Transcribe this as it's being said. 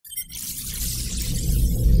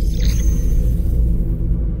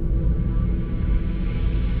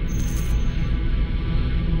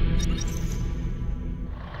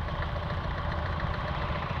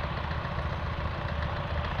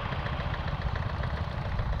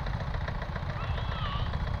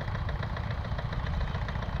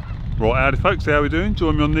Right, howdy folks, how are we doing?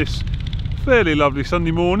 Join me on this fairly lovely Sunday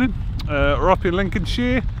morning. We're up in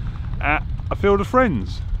Lincolnshire at a field of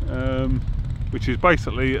friends, which is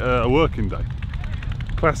basically a working day.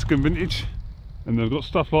 Classic and vintage, and they've got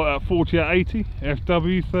stuff like that 4880,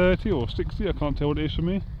 FW30 or 60, I can't tell what it is from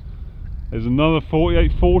here. There's another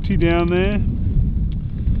 4840 down there.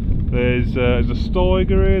 There's a Steiger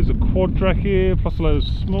here, there's a Quadrac here, plus a load of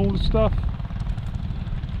smaller stuff.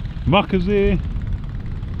 Muckas here.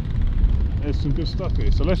 There's some good stuff here,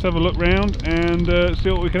 so let's have a look round and see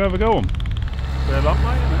what we can have a go on. Fair luck,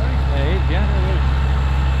 mate, isn't it? There it is, yeah.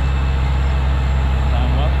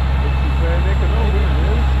 Done well. Fair nick and all, isn't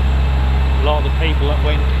it? A lot of the people that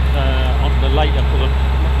went on the later for the,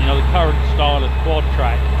 you know, the current style of quad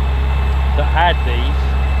track that had these,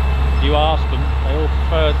 you ask them, they all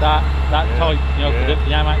preferred that type, you know, for the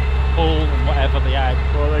Yamaha pull and whatever they had.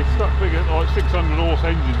 Well, they stuck bigger, like 600 horse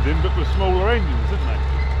engines in, but with smaller engines, didn't they?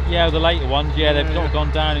 Yeah, the later ones, they've sort of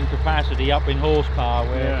gone down in capacity, up in horsepower,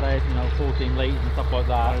 where they had, you know, 14 litres and stuff like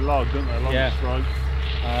that. They lug, don't they? Long stroke.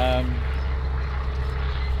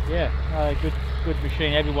 Good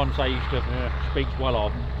machine. Everyone say used to speaks well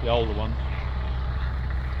of them, the older ones.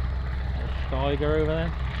 Steiger over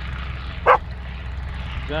there.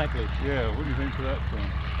 Exactly. Yeah, what do you think of that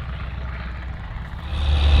thing?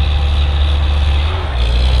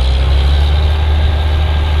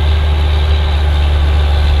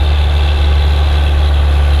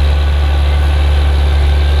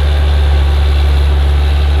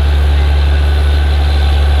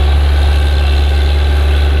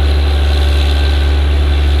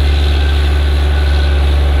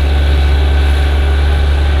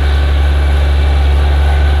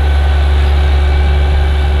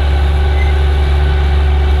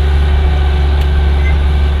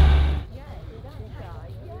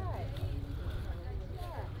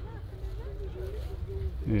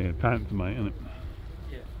 Yeah, Panther, mate, isn't it?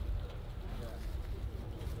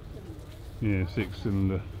 Yeah,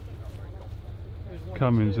 6-cylinder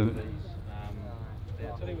Cummins, isn't it?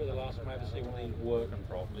 I'll tell you where the last time I ever seen one of these working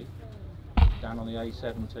properly. Down on the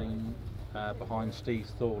A17 behind Steve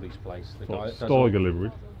Thorley's place. The guy that does Steiger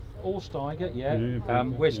livery. All Steiger, yeah.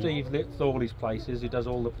 Where Steve Thorley's place is, he does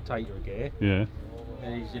all the potato gear. Yeah.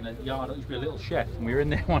 And he's in a yard, he used to be a little chef, and we were in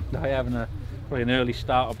there one day having probably an early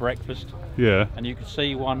start of breakfast. Yeah. And you could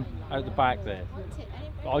see one out the back there.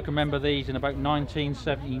 But I can remember these in about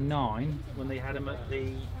 1979 when they had them at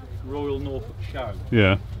the Royal Norfolk Show.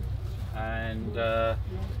 Yeah. And I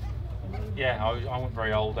wasn't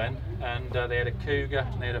very old then, and they had a Cougar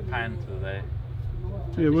and they had a Panther there.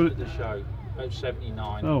 Yeah, well, at the show, about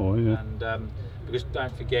 79. Oh, yeah. And because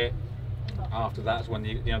don't forget, after that's when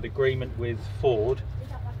the agreement with Ford,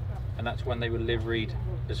 and that's when they were liveried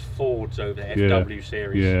as Fords over the FW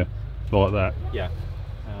series. Yeah, like that. Yeah,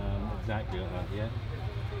 exactly like that. Yeah.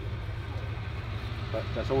 But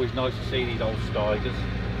that's always nice to see these old Steigers.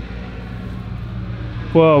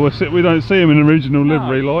 Well, we don't see them in original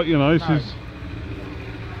livery, like, you know.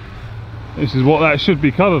 This is what that should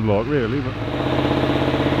be coloured like, really. But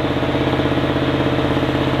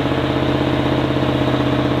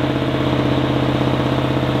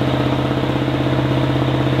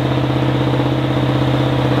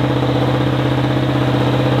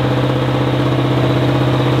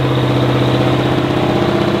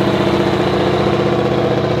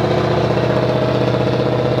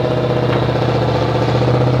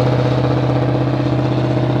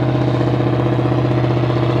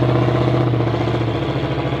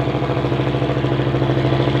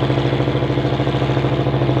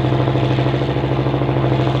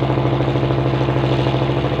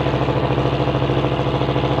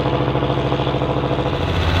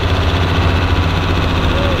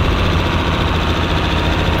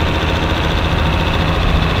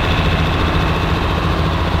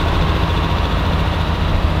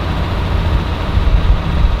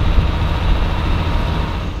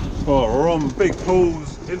Big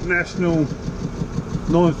Paul's International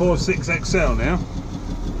 956XL now.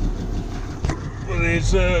 Well,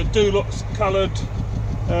 there's Dulux coloured,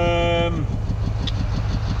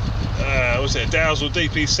 what's it, a Dowsell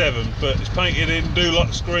DP7, but it's painted in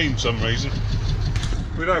Dulux green for some reason.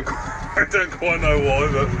 I don't quite know why,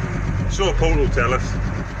 but I'm sure Paul will tell us.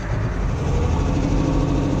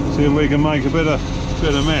 See if we can make a bit of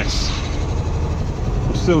mess.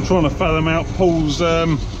 I'm still trying to fathom out Paul's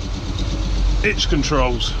itch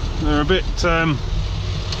controls. They're a bit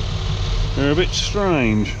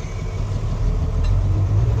strange.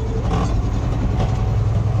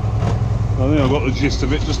 I think I've got the gist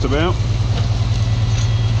of it just about.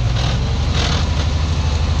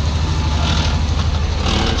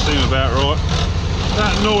 Yeah, seem about right.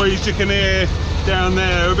 That noise you can hear down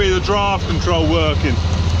there will be the draft control working. I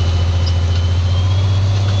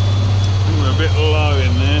think we're a bit low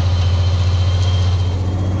in there.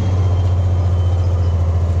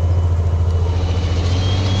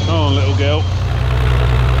 Come on, little girl.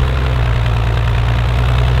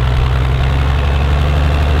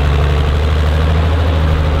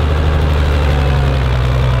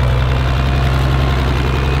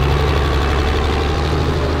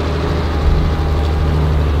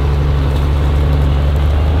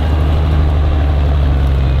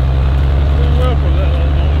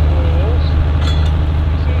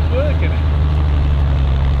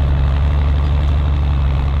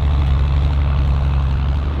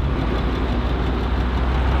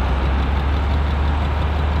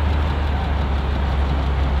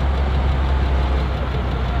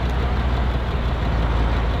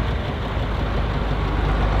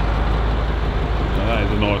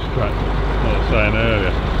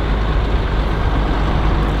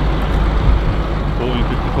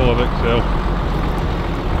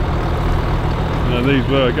 These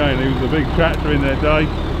were, again, he was a big tractor in their day.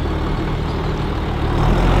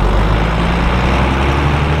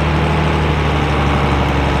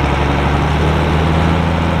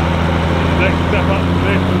 Next step up to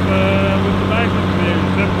this was the Magnum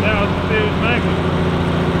series, 7000 series Magnum.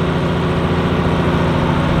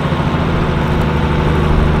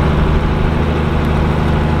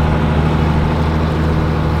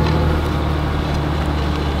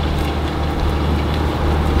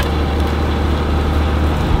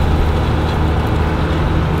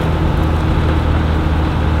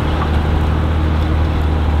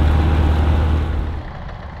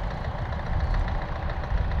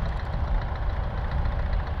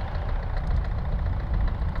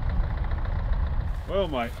 Well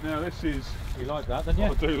mate, now this is... You like that, don't you?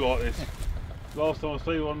 I do like this. Last time I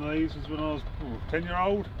see one of these was when I was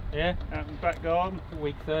 10-year-old. Yeah. Out in the back garden.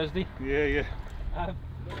 Week Thursday. Yeah, yeah.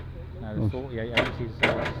 No, the 4880s is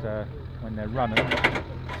when they're running,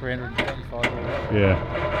 325 horse. Yeah.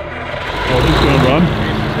 Oh, this is going to run.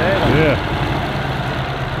 Yeah.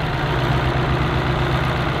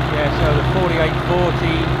 Yeah, so the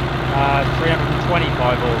 4840,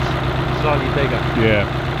 325 horse, slightly bigger. Yeah.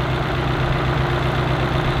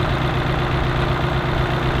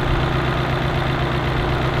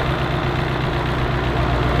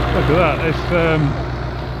 Look at that, it's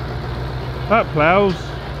that plough's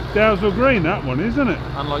Dowsville green, that one, isn't it?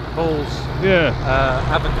 Unlike Paul's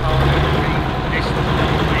avocado green.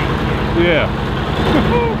 Yeah.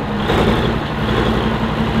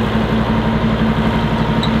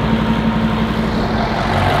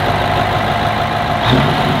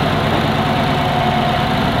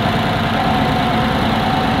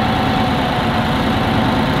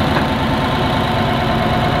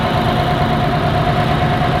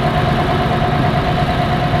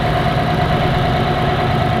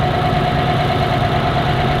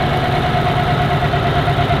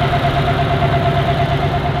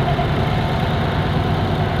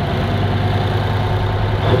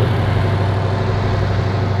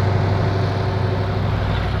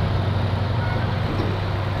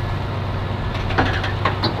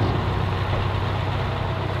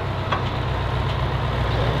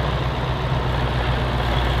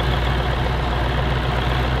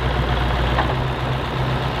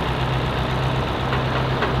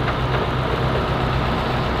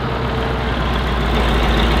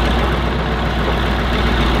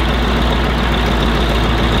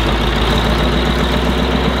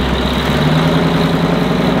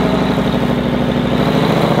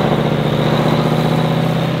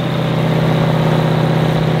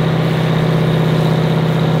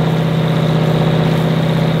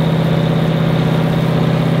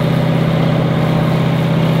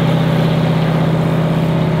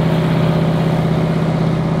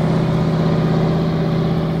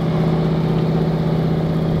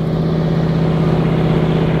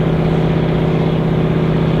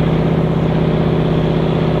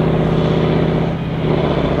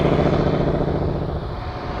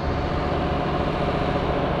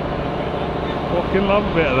 Fucking love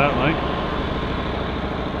a bit of that, mate.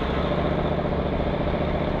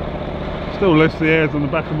 Still lifts the hairs on the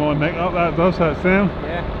back of my neck up, that does, that sound.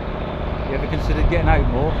 Yeah. You ever considered getting out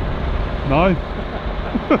more? No.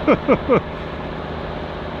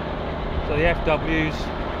 So the FWs,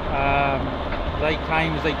 they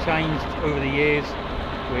came as they changed over the years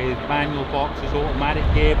with manual boxes, automatic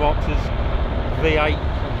gearboxes, V8,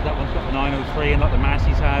 that one's got the 903 and like the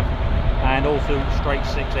Masseys have, and also straight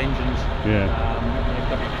 6 engines. Yeah.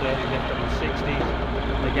 The FW30s, the FW60s,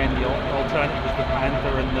 and again the alternative was the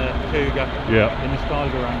Panther and the Cougar in the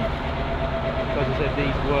Skyline range. Because I said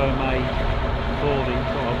these were made for the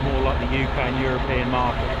sort of more like the UK and European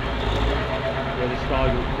market, where this guy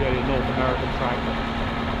was purely a North American tractor.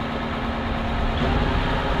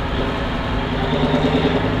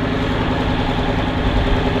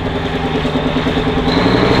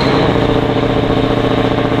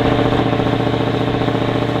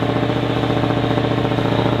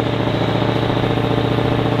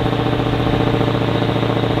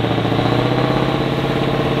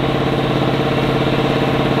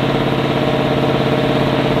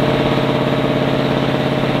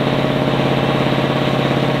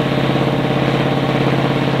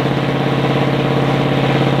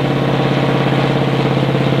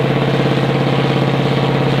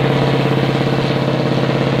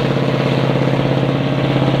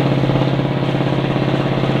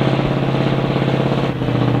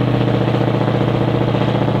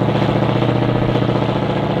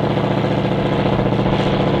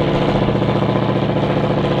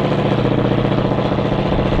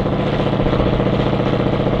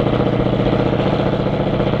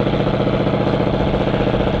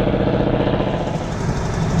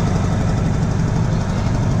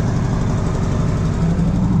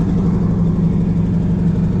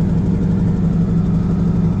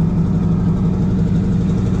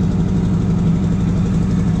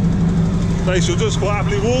 She'll just quite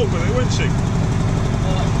happily walk with it, wouldn't she?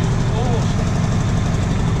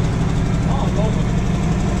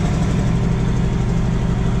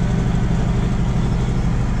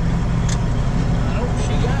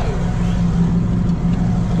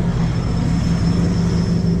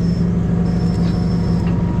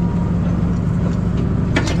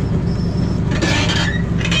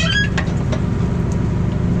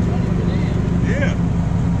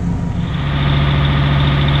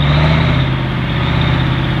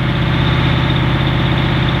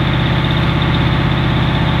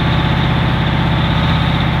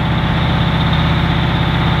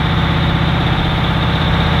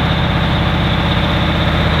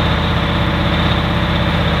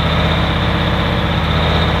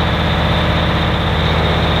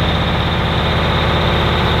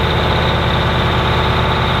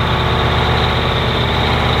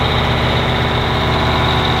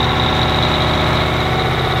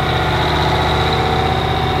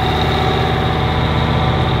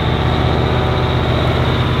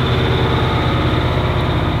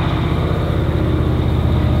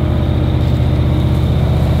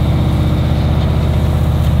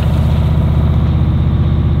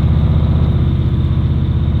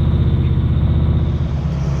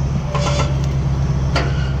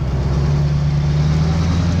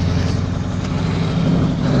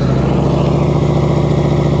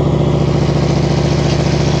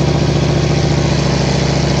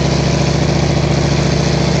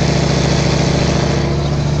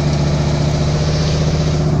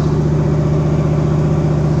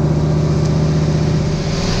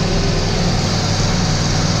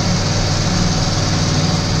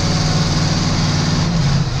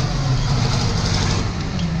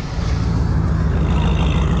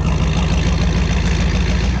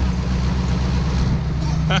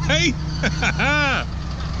 Hey!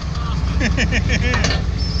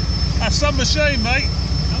 That's some machine, mate.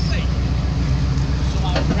 Lovely. So I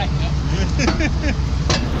was wrecked up.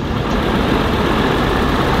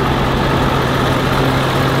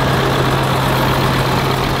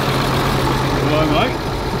 Hello, mate.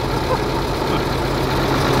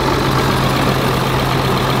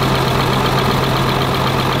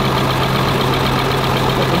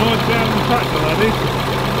 Got the noise down on the tractor, laddie.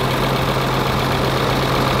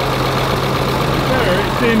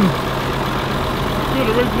 It's in good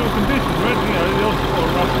original condition, right? You know, the odd sort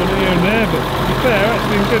of rust on here and there, but to be fair, it's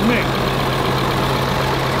in good nick.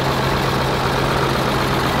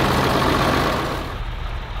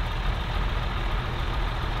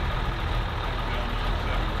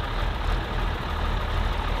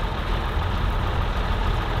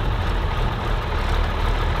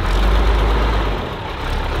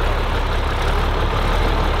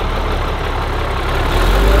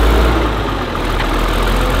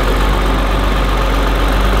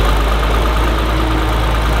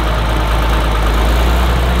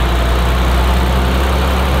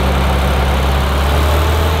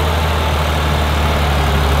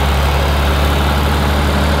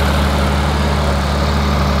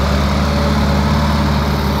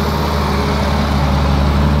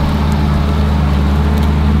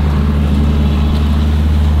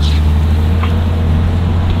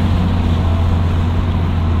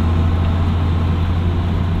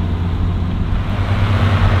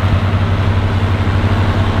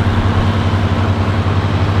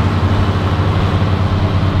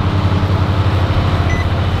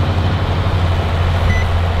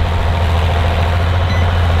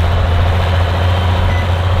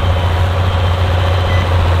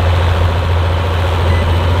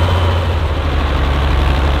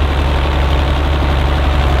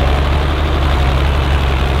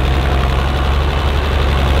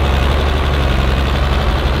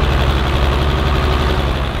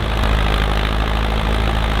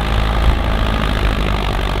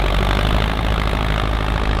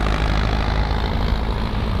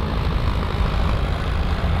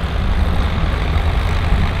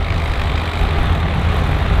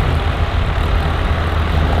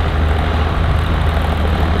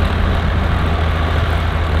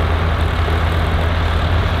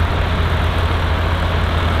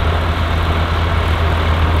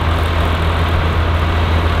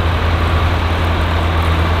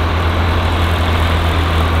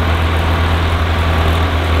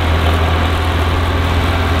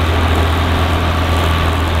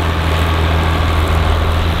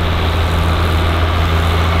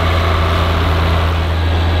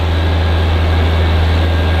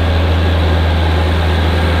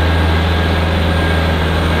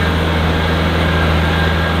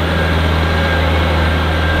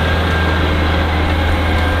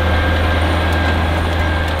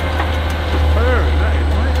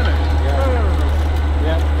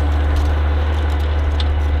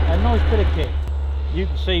 nice bit of kit. You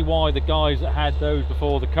can see why the guys that had those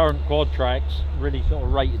before the current quad tracks really sort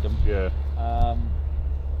of rated them. Yeah.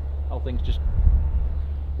 Whole thing's just.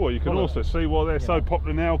 Well, you can also see why they're so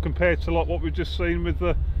popular now compared to like what we've just seen with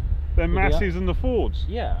their Masses and the Fords.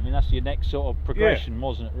 Yeah, I mean that's your next sort of progression,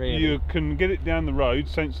 wasn't it? Really. You can get it down the road,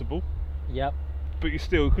 sensible. Yep. But you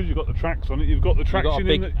still, because you've got the tracks on it, you've got the traction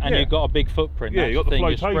and you've got a big footprint. Yeah, that's you've got the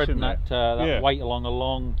thing. flotation. You're spreading that weight along a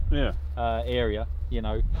long area, you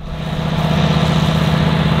know.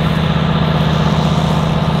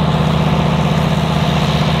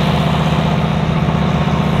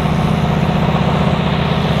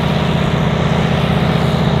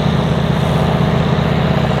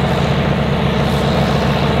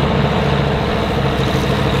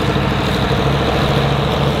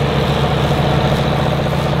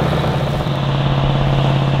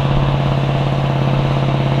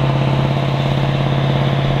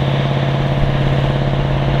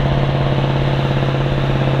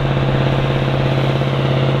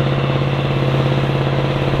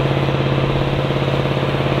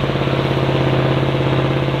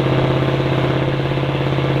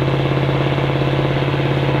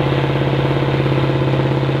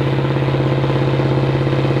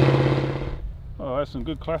 Some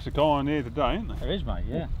good classic iron here today, isn't there? There is, mate,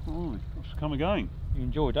 yeah. Oh, let's come again. You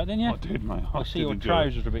enjoyed that, didn't you? I did, mate. I see your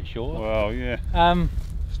trousers are a bit short. Well, yeah.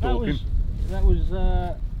 Stalking. That was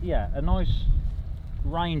yeah, a nice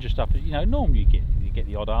range of stuff. You know, normally you get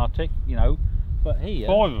the odd Arctic, you know, but here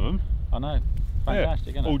 5 of them. I know.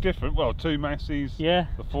 Fantastic, isn't it? All different. Well, 2 Masses. Yeah.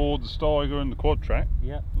 The Ford, the Steiger, and the quad track.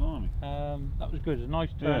 Yeah. Blimey. That was good. A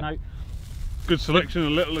nice turnout. Good selection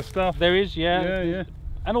of littler stuff. There is, yeah. Yeah, yeah.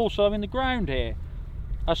 And also, I mean, the ground here.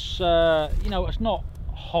 It's you know, it's not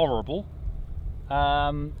horrible,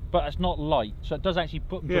 but it's not light, so it does actually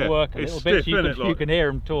put them to work a little bit. So you can hear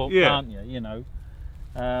them talk, can't you? You know,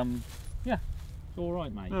 yeah, it's all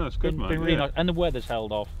right, mate. No, it's good, mate. Been really nice, and the weather's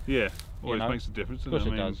held off. Yeah, always makes a difference. Of course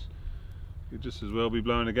it does. Could just as well be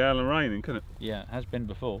blowing a gale and raining, couldn't it? Yeah, it has been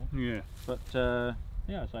before. Yeah. But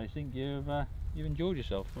yeah, so I think you've enjoyed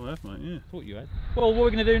yourself. I have, mate. Yeah. Thought you had. Well, what are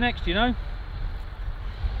we going to do next? You know?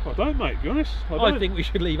 I don't, mate, to be honest. I think we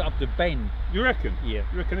should leave it up to Ben. You reckon? Yeah.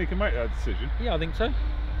 You reckon he can make that decision? Yeah, I think so.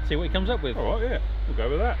 See what he comes up with. Alright, yeah. We'll go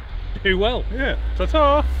with that. Do well. Yeah.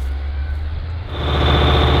 Ta-ta!